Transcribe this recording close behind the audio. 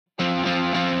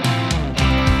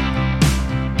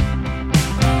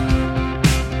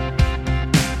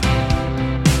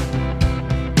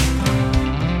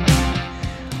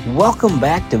welcome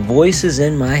back to Voices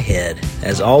in My Head.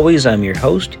 As always, I'm your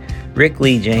host, Rick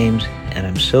Lee James, and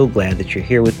I'm so glad that you're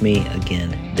here with me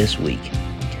again this week.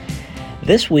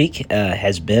 This week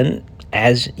has been,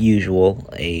 as usual,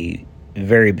 a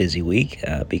very busy week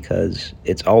because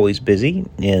it's always busy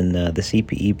in the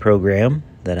CPE program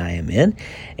that I am in,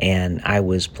 and I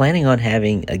was planning on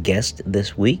having a guest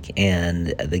this week, and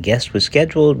the guest was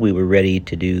scheduled. We were ready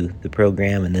to do the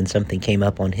program, and then something came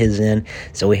up on his end,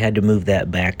 so we had to move that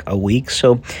back a week.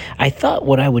 So I thought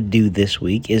what I would do this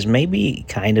week is maybe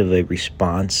kind of a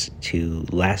response to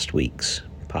last week's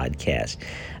podcast.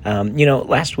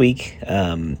 Last week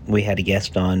we had a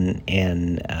guest on,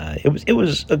 and it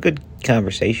was a good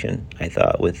conversation, I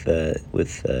thought,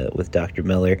 with Dr.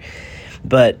 Miller,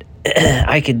 but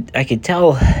I could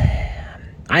tell.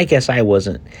 I guess I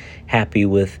wasn't happy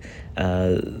with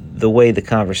the way the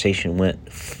conversation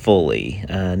went fully.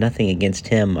 Nothing against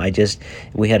him.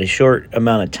 We had a short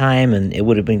amount of time, and it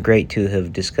would have been great to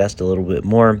have discussed a little bit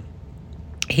more.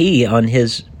 He, on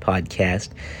his podcast,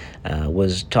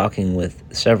 was talking with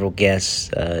several guests,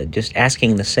 just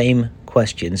asking the same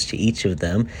questions to each of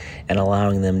them and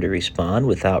allowing them to respond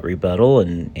without rebuttal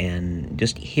and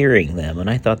just hearing them. And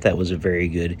I thought that was a very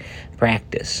good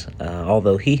practice.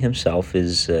 Although he himself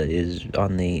is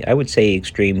on the, I would say,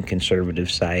 extreme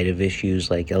conservative side of issues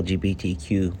like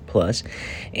LGBTQ+,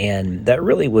 and that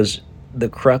really was the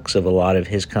crux of a lot of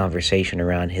his conversation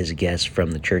around his guests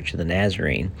from the Church of the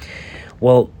Nazarene.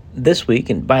 Well, this week,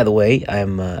 and by the way,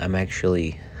 I'm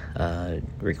actually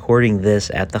recording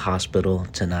this at the hospital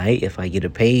tonight. If I get a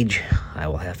page, I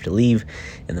will have to leave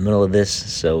in the middle of this,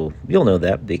 so you'll know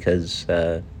that because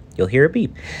you'll hear a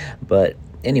beep. But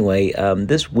anyway,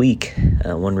 this week,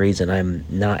 one reason I'm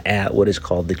not at what is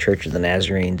called the Church of the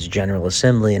Nazarene's General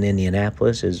Assembly in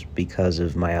Indianapolis is because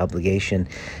of my obligation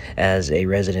as a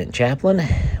resident chaplain,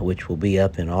 which will be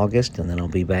up in August, and then I'll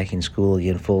be back in school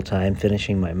again full-time,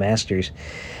 finishing my master's.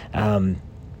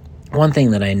 One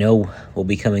thing that I know will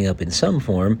be coming up in some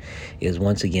form is,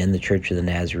 once again, the Church of the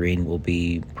Nazarene will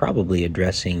be probably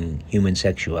addressing human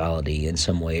sexuality in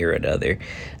some way or another.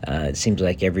 It seems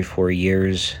like every 4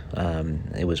 years.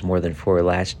 It was more than 4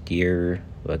 last year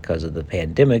because of the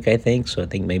pandemic, I think. So I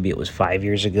think maybe it was 5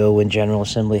 years ago when General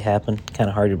Assembly happened. Kind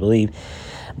of hard to believe.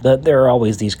 But there are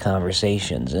always these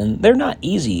conversations, and they're not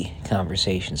easy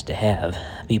conversations to have.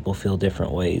 People feel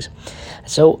different ways.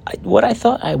 So what I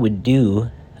thought I would do,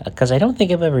 because I don't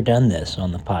think I've ever done this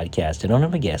on the podcast. I don't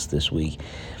have a guest this week,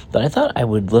 but I thought I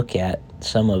would look at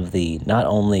some of the, not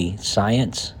only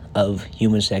science of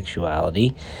human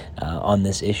sexuality on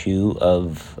this issue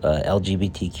of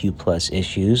LGBTQ plus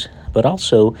issues, but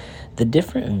also the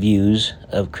different views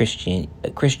of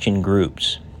Christian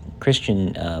groups,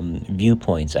 Christian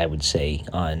viewpoints, I would say,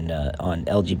 on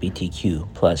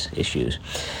LGBTQ plus issues.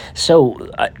 So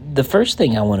the first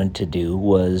thing I wanted to do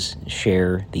was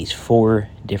share these 4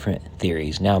 different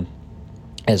theories. Now,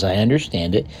 as I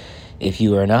understand it, if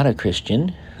you are not a Christian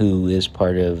who is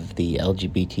part of the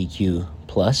LGBTQ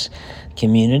plus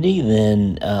community,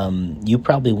 then you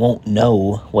probably won't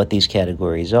know what these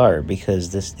categories are,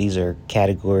 because these are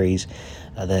categories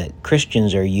that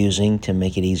Christians are using to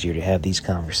make it easier to have these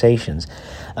conversations.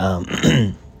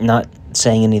 Not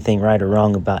saying anything right or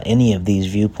wrong about any of these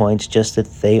viewpoints, just that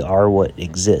they are what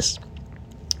exists.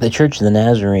 The Church of the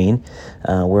Nazarene,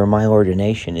 where my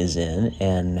ordination is in,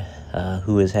 and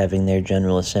who is having their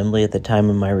General Assembly at the time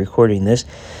of my recording this,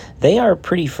 they are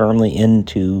pretty firmly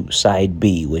into side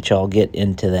B, which I'll get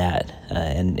into that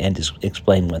and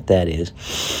explain what that is.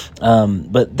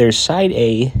 But there's side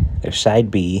A, there's side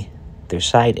B, there's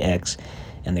side X,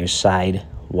 and there's side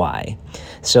Y.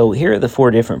 So here are the 4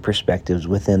 different perspectives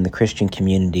within the Christian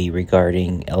community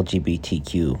regarding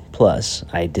LGBTQ plus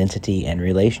identity and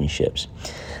relationships.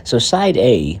 So side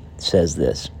A says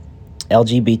this: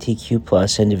 LGBTQ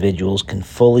plus individuals can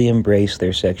fully embrace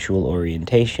their sexual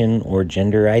orientation or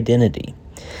gender identity.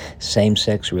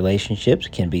 Same-sex relationships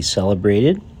can be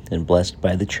celebrated and blessed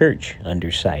by the church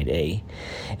under side A.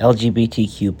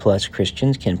 LGBTQ plus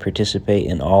Christians can participate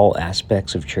in all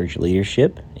aspects of church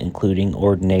leadership, including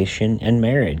ordination and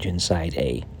marriage in side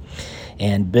A.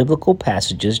 And biblical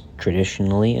passages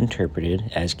traditionally interpreted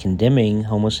as condemning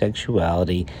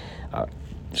homosexuality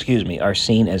are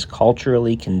seen as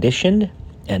culturally conditioned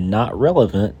and not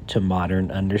relevant to modern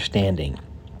understanding.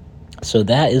 So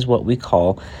that is what we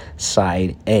call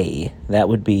side A. That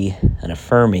would be an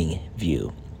affirming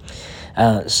view.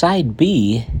 Side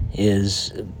B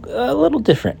is a little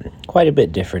different, quite a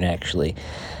bit different actually.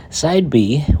 Side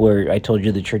B, where I told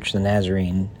you the Church of the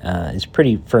Nazarene is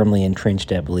pretty firmly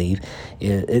entrenched, I believe,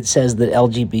 it says that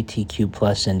LGBTQ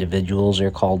plus individuals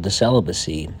are called to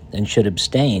celibacy and should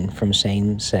abstain from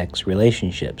same-sex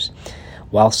relationships.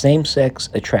 While same-sex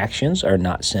attractions are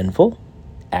not sinful,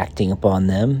 acting upon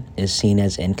them is seen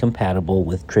as incompatible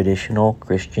with traditional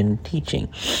Christian teaching.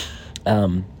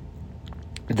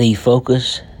 The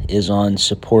focus is on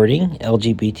supporting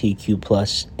LGBTQ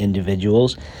plus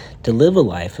individuals to live a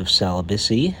life of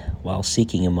celibacy while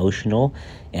seeking emotional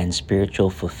and spiritual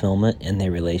fulfillment in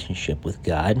their relationship with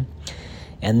God.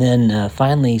 And then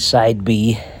finally, side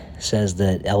B says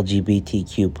that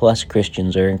LGBTQ plus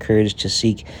Christians are encouraged to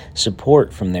seek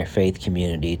support from their faith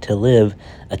community to live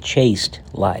a chaste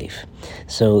life.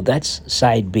 So that's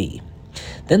side B.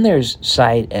 Then there's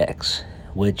side X,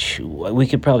 which we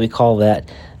could probably call that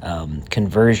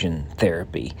conversion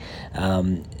therapy.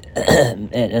 And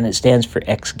it stands for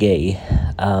ex-gay.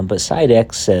 But side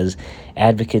X says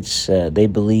advocates, they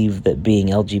believe that being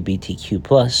LGBTQ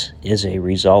plus is a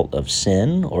result of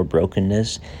sin or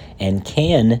brokenness and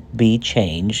can be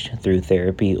changed through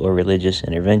therapy or religious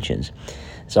interventions.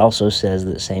 It also says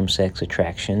that same-sex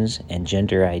attractions and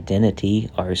gender identity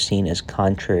are seen as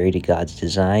contrary to God's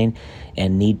design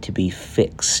and need to be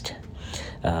fixed.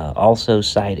 Also,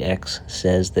 side X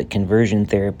says that conversion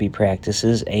therapy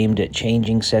practices aimed at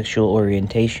changing sexual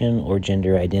orientation or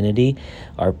gender identity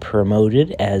are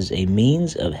promoted as a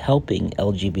means of helping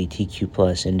LGBTQ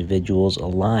plus individuals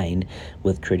align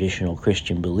with traditional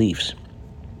Christian beliefs.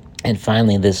 And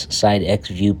finally, this side X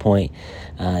viewpoint,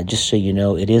 just so you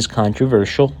know, it is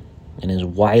controversial and is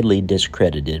widely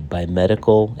discredited by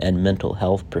medical and mental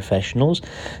health professionals.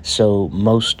 So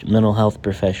most mental health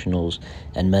professionals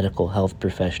and medical health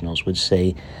professionals would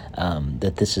say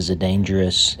that this is a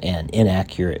dangerous and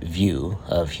inaccurate view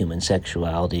of human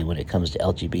sexuality when it comes to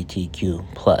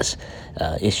LGBTQ plus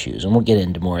issues. And we'll get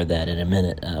into more of that in a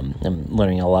minute. I'm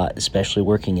learning a lot, especially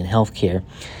working in healthcare.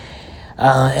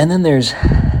 And then there's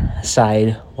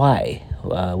side Y,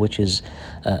 which is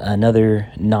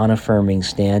another non-affirming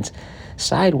stance.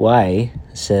 Side Y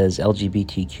says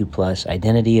LGBTQ plus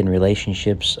identity and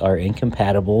relationships are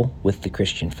incompatible with the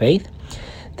Christian faith.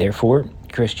 Therefore,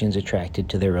 Christians attracted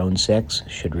to their own sex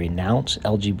should renounce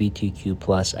LGBTQ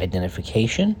plus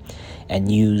identification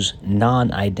and use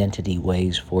non-identity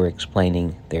ways for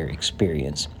explaining their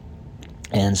experience.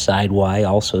 And side Y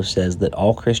also says that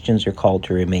all Christians are called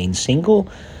to remain single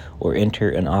or enter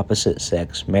an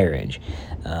opposite-sex marriage.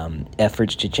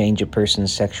 Efforts to change a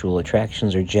person's sexual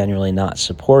attractions are generally not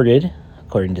supported,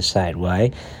 according to side Y,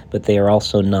 but they are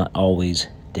also not always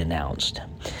denounced.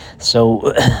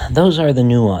 So those are the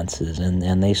nuances,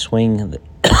 and they swing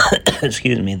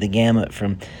the gamut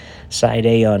from side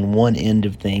A on one end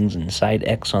of things and side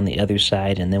X on the other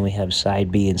side, and then we have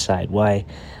side B and side Y,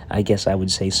 I guess I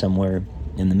would say somewhere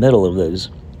in the middle of those.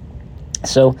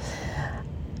 So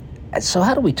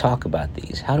how do we talk about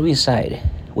these? How do we decide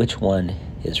which one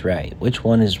is right, which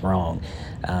one is wrong?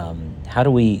 How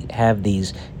do we have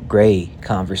these gray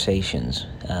conversations,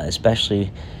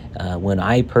 especially when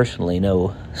I personally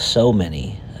know so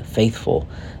many faithful,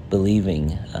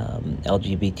 believing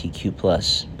LGBTQ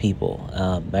plus people.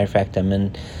 Matter of fact, I'm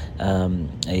in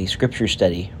a scripture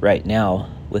study right now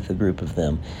with a group of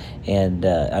them, and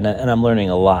I'm learning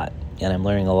a lot. And I'm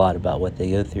learning a lot about what they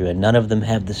go through, and none of them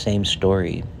have the same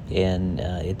story. And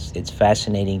it's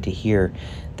fascinating to hear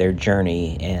their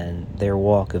journey and their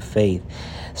walk of faith.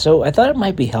 So I thought it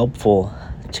might be helpful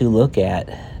to look at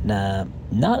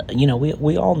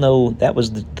we all know that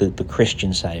was the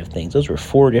Christian side of things. Those were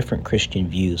 4 different Christian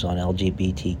views on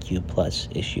LGBTQ plus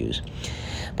issues.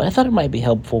 But I thought it might be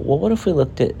helpful. Well, what if we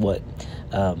looked at what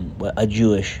a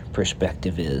Jewish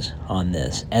perspective is on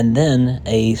this, and then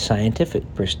a scientific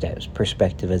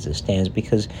perspective as it stands,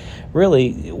 because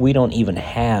really we don't even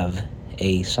have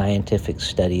a scientific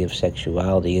study of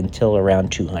sexuality until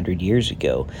around 200 years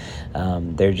ago.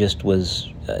 There just was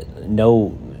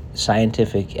no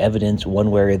scientific evidence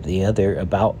one way or the other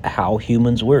about how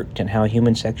humans worked and how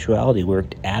human sexuality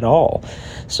worked at all.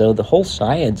 So the whole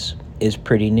science is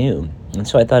pretty new, and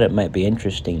so I thought it might be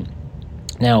interesting.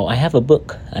 Now, I have a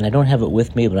book, and I don't have it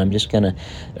with me, but I'm just going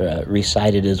to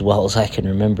recite it as well as I can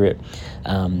remember it.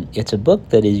 It's a book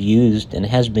that is used and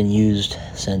has been used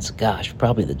since,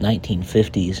 probably the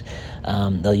 1950s.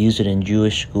 They'll use it in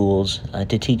Jewish schools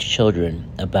to teach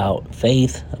children about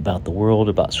faith, about the world,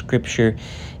 about Scripture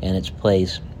and its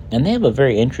place. And they have a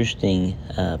very interesting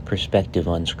perspective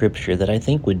on Scripture that I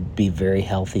think would be very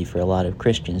healthy for a lot of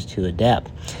Christians to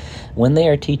adapt. When they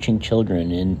are teaching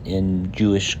children in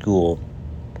Jewish school,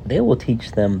 they will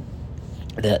teach them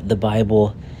that the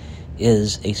Bible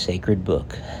is a sacred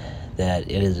book, that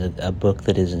it is a book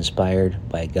that is inspired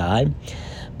by God,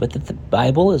 but that the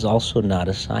Bible is also not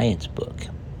a science book.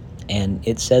 And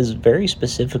it says very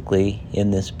specifically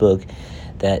in this book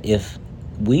that if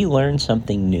we learn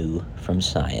something new from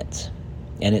science,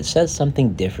 and it says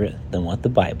something different than what the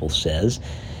Bible says,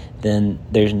 then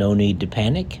there's no need to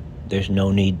panic. There's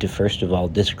no need to, first of all,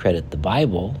 discredit the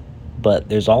Bible, but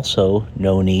there's also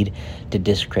no need to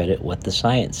discredit what the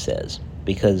science says,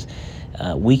 because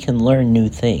we can learn new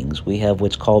things. We have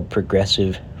what's called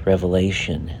progressive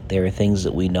revelation. There are things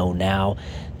that we know now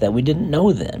that we didn't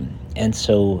know then. And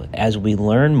so as we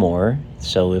learn more,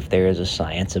 so if there is a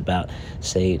science about,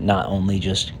 say, not only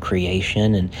just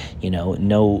creation, and,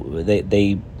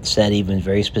 they said even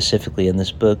very specifically in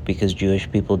this book, because Jewish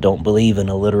people don't believe in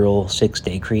a literal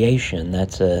 6-day creation.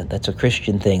 That's a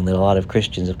Christian thing that a lot of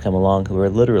Christians have come along who are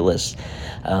literalists.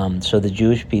 So the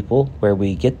Jewish people, where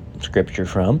we get Scripture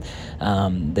from,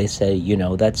 they say,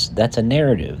 that's a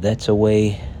narrative. That's a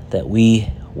way that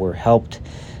we were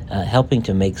helping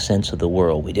to make sense of the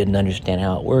world. We didn't understand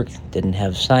how it worked, didn't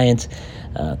have science.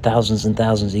 Thousands and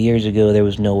thousands of years ago, there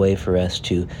was no way for us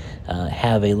to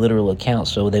have a literal account,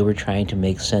 so they were trying to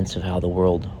make sense of how the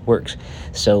world works.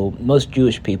 So most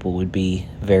Jewish people would be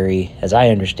very, as I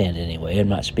understand it anyway, I'm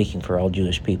not speaking for all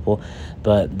Jewish people,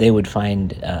 but they would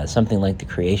find something like the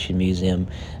Creation Museum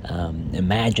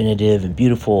imaginative and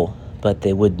beautiful, but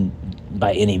they wouldn't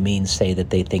by any means say that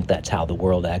they think that's how the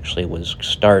world actually was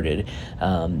started.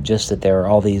 Just that there are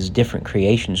all these different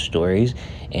creation stories,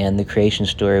 and the creation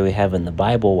story we have in the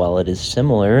Bible, while it is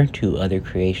similar to other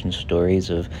creation stories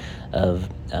of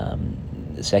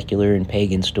secular and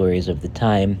pagan stories of the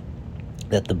time,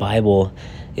 that the Bible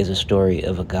is a story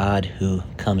of a God who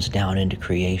comes down into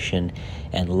creation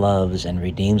and loves and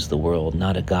redeems the world,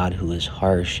 not a God who is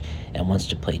harsh and wants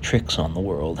to play tricks on the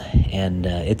world. And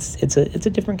it's a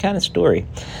different kind of story.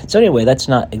 So anyway, that's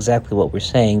not exactly what we're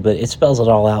saying, but it spells it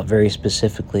all out very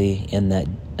specifically in that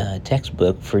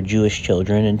textbook for Jewish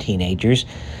children and teenagers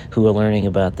who are learning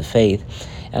about the faith.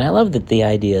 And I love that the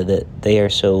idea that they are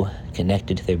so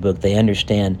connected to their book. They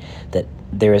understand that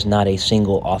there is not a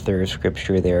single author of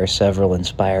Scripture. There are several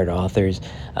inspired authors,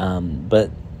 but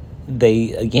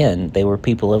they were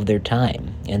people of their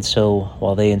time. And so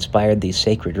while they inspired these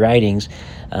sacred writings,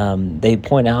 they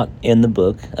point out in the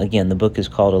book, again, the book is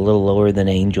called A Little Lower Than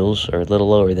Angels, or A Little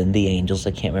Lower Than the Angels,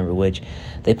 I can't remember which.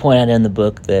 They point out in the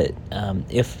book that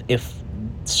if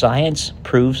science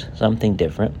proves something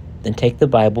different, then take the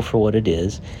Bible for what it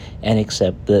is and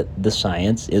accept that the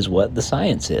science is what the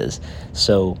science is.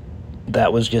 So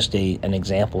that was just an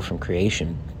example from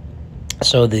creation.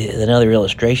 So another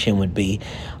illustration would be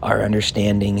our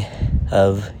understanding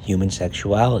of human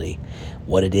sexuality,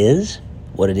 what it is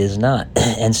not.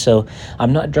 And so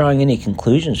I'm not drawing any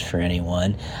conclusions for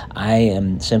anyone. I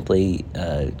am simply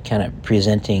kind of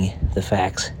presenting the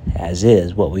facts as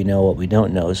is, what we know, what we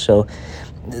don't know. So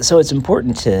it's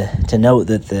important to note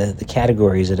that the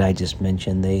categories that I just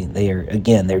mentioned, they are,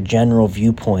 again, they're general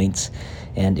viewpoints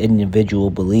and individual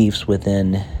beliefs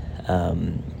within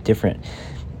different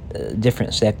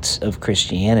sects of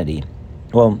Christianity.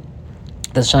 Well,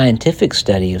 the scientific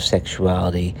study of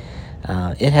sexuality,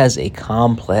 it has a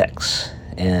complex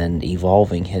and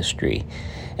evolving history.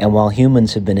 And while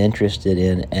humans have been interested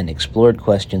in and explored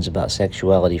questions about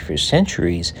sexuality for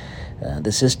centuries,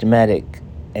 the systematic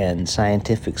and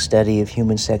scientific study of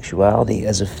human sexuality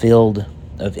as a field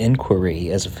of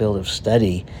inquiry, as a field of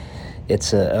study,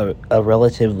 it's a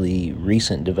relatively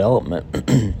recent development.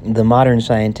 The modern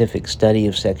scientific study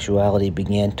of sexuality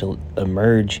began to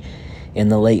emerge in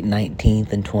the late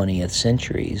 19th and 20th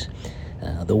centuries.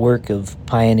 The work of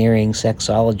pioneering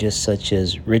sexologists such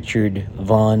as Richard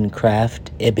von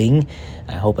Krafft-Ebing,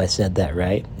 I hope I said that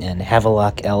right, and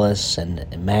Havelock Ellis and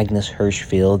Magnus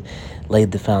Hirschfeld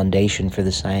laid the foundation for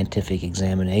the scientific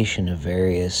examination of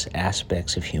various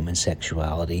aspects of human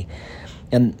sexuality.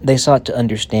 And they sought to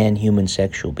understand human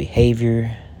sexual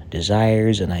behavior,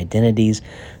 desires, and identities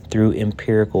through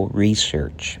empirical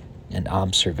research and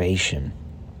observation.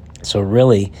 So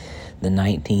really, the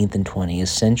 19th and 20th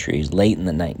centuries, late in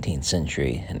the 19th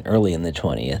century and early in the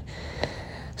 20th.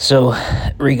 So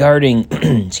regarding,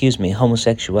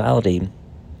 homosexuality,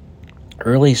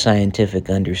 early scientific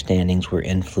understandings were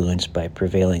influenced by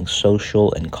prevailing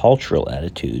social and cultural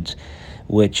attitudes,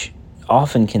 which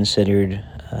often considered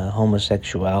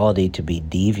homosexuality to be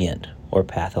deviant or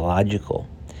pathological.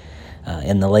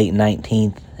 In the late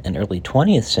 19th and early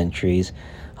 20th centuries,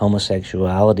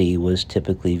 homosexuality was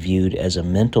typically viewed as a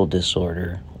mental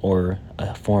disorder or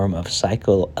a form of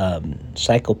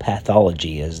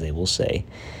psychopathology, as they will say.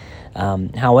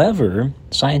 However,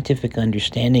 scientific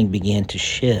understanding began to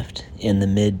shift in the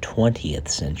mid-20th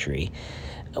century.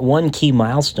 One key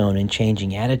milestone in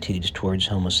changing attitudes towards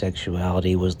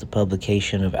homosexuality was the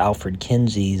publication of Alfred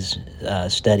Kinsey's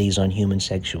studies on human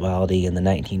sexuality in the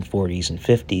 1940s and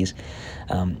 50s.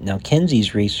 Now,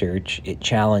 Kinsey's research, it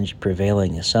challenged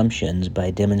prevailing assumptions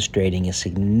by demonstrating a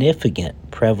significant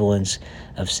prevalence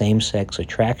of same-sex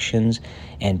attractions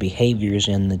and behaviors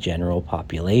in the general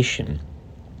population.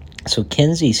 So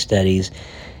Kinsey's studies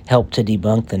helped to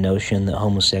debunk the notion that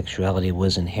homosexuality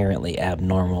was inherently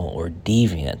abnormal or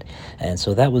deviant, and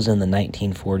so that was in the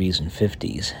 1940s and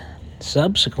 50s.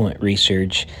 Subsequent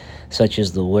research, such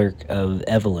as the work of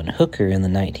Evelyn Hooker in the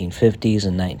 1950s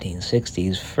and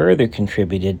 1960s, further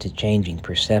contributed to changing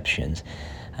perceptions.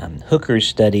 Hooker's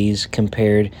studies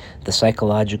compared the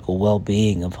psychological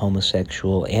well-being of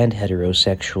homosexual and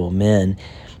heterosexual men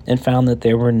and found that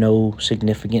there were no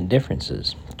significant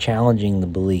differences, challenging the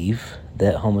belief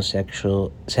that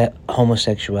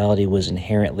homosexuality was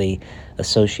inherently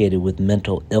associated with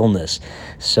mental illness.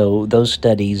 So those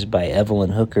studies by Evelyn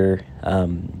Hooker,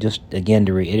 just again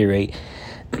to reiterate,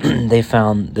 they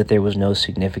found that there was no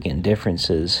significant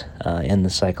differences in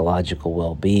the psychological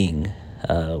well-being,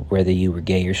 whether you were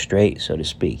gay or straight, so to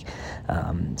speak.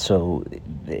 So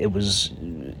it was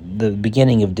the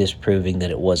beginning of disproving that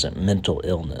it wasn't mental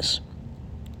illness.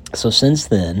 So since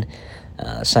then,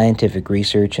 scientific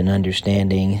research and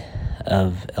understanding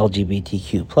of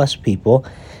LGBTQ plus people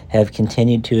have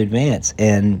continued to advance.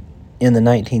 And in the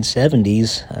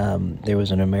 1970s, there was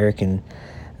the American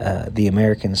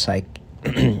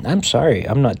I'm sorry,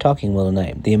 I'm not talking well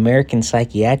tonight. The American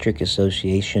Psychiatric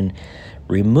Association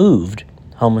removed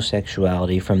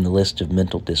homosexuality from the list of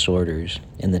mental disorders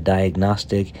in the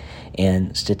Diagnostic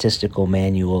and Statistical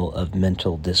Manual of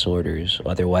Mental Disorders,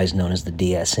 otherwise known as the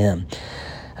DSM.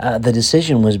 The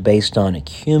decision was based on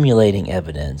accumulating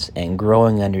evidence and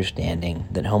growing understanding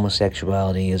that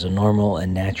homosexuality is a normal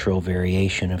and natural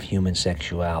variation of human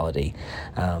sexuality.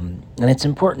 And it's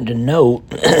important to note,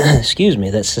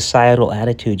 that societal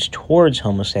attitudes towards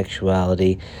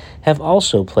homosexuality have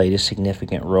also played a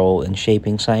significant role in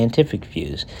shaping scientific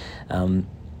views.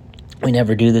 We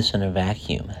never do this in a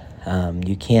vacuum.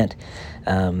 You can't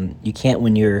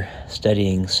when you're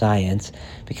studying science,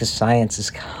 because science is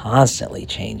constantly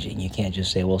changing. You can't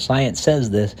just say, well, science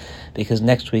says this, because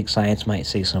next week science might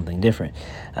say something different.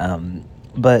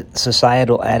 But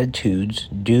societal attitudes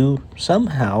do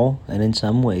somehow and in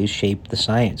some ways shape the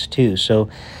science too. So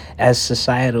as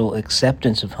societal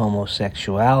acceptance of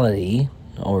homosexuality,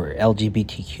 or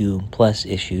LGBTQ plus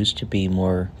issues, to be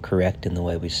more correct in the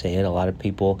way we say it. A lot of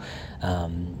people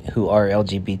who are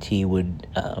LGBT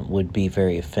would be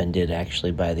very offended,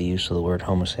 actually, by the use of the word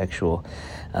homosexual,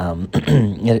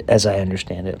 as I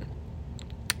understand it.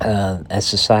 As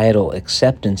societal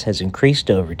acceptance has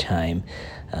increased over time,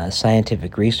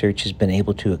 scientific research has been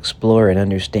able to explore and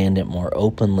understand it more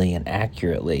openly and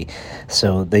accurately.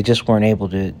 So they just weren't able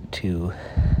to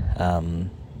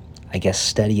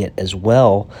study it as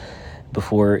well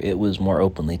before it was more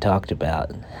openly talked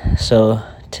about. So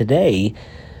today,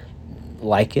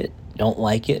 like it, don't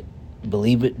like it,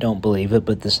 believe it, don't believe it,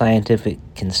 but the scientific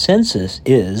consensus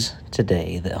is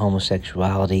today that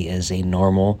homosexuality is a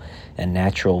normal and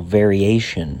natural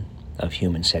variation of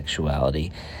human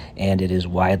sexuality, and it is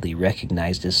widely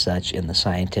recognized as such in the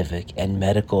scientific and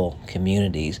medical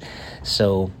communities.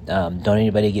 So don't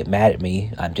anybody get mad at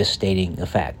me. I'm just stating a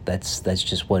fact. That's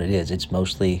just what it is. It's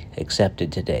mostly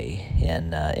accepted today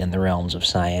in the realms of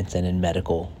science and in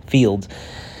medical fields.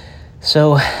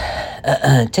 So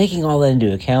taking all that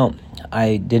into account,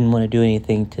 I didn't want to do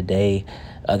anything today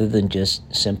other than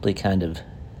just simply kind of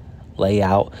lay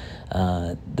out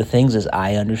the things as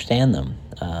I understand them.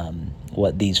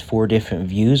 What these four different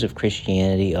views of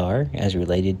Christianity are as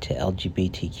related to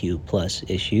LGBTQ plus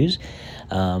issues,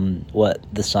 what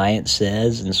the science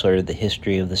says and sort of the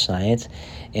history of the science,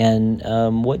 and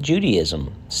what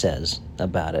Judaism says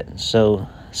about it. So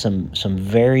some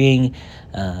varying,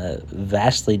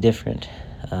 vastly different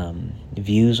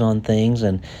views on things,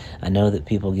 and I know that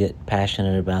people get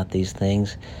passionate about these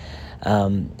things,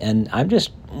 and I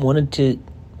just wanted to,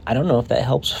 I don't know if that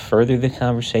helps further the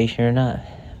conversation or not.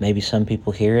 Maybe some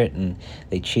people hear it and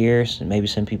they cheer, and maybe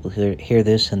some people hear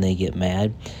this and they get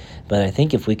mad. But I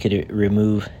think if we could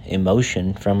remove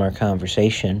emotion from our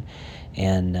conversation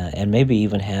and maybe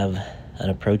even have an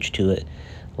approach to it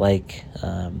like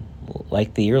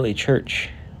the early church,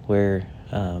 where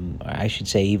I should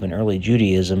say even early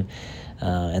Judaism,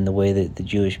 and the way that the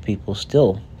Jewish people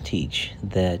still teach,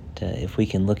 that if we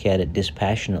can look at it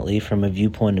dispassionately from a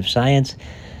viewpoint of science,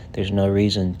 There's no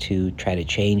reason to try to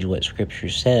change what Scripture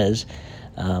says,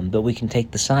 but we can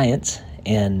take the science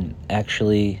and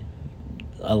actually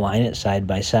align it side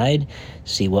by side,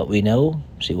 see what we know,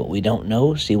 see what we don't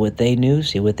know, see what they knew,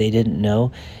 see what they didn't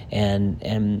know,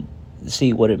 and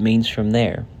see what it means from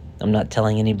there. I'm not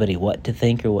telling anybody what to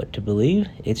think or what to believe.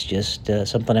 It's just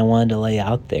something I wanted to lay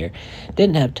out there.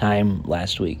 Didn't have time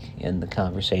last week in the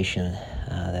conversation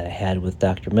that I had with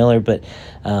Dr. Miller, but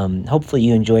hopefully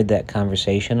you enjoyed that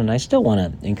conversation, and I still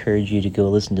want to encourage you to go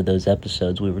listen to those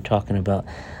episodes we were talking about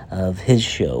of his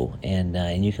show,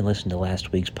 and you can listen to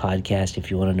last week's podcast if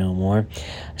you want to know more.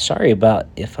 Sorry about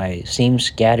if I seem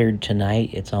scattered tonight.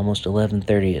 It's almost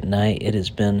 11:30 at night. It has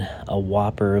been a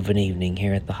whopper of an evening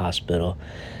here at the hospital.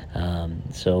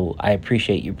 So I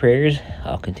appreciate your prayers.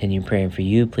 I'll continue praying for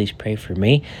you. Please pray for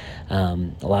me. A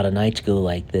lot of nights go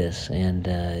like this, and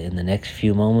in the next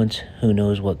few moments, who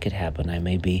knows what could happen. I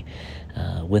may be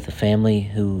with a family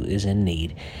who is in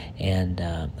need, and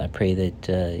I pray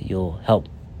that you'll help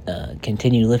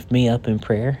continue to lift me up in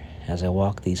prayer as I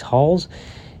walk these halls.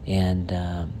 And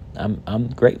I'm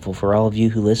grateful for all of you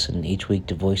who listen each week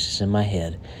to Voices in My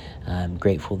Head. I'm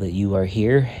grateful that you are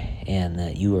here and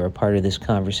that you are a part of this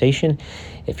conversation.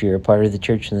 If you're a part of the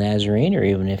Church of the Nazarene, or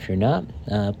even if you're not,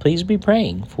 please be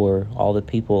praying for all the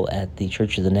people at the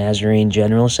Church of the Nazarene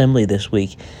General Assembly this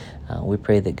week. We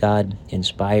pray that God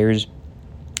inspires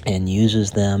and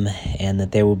uses them, and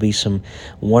that there will be some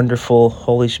wonderful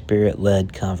Holy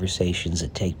Spirit-led conversations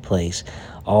that take place,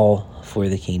 all for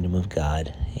the kingdom of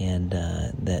God, and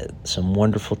that some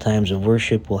wonderful times of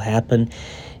worship will happen,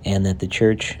 and that the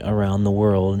church around the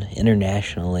world,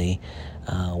 internationally,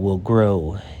 will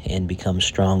grow and become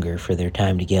stronger for their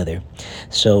time together.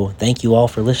 So thank you all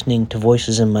for listening to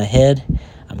Voices in My Head.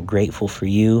 I'm grateful for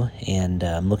you, and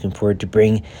I'm looking forward to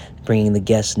bringing the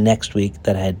guests next week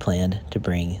that I had planned to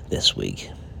bring this week.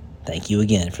 Thank you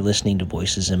again for listening to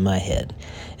Voices in My Head.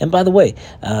 And by the way,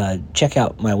 check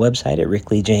out my website at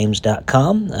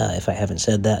rickleejames.com. If I haven't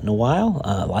said that in a while,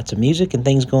 lots of music and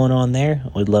things going on there.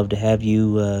 Would love to have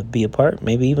you be a part,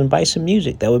 maybe even buy some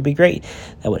music. That would be great.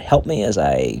 That would help me as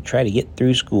I try to get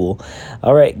through school.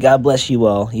 All right, God bless you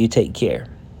all. You take care.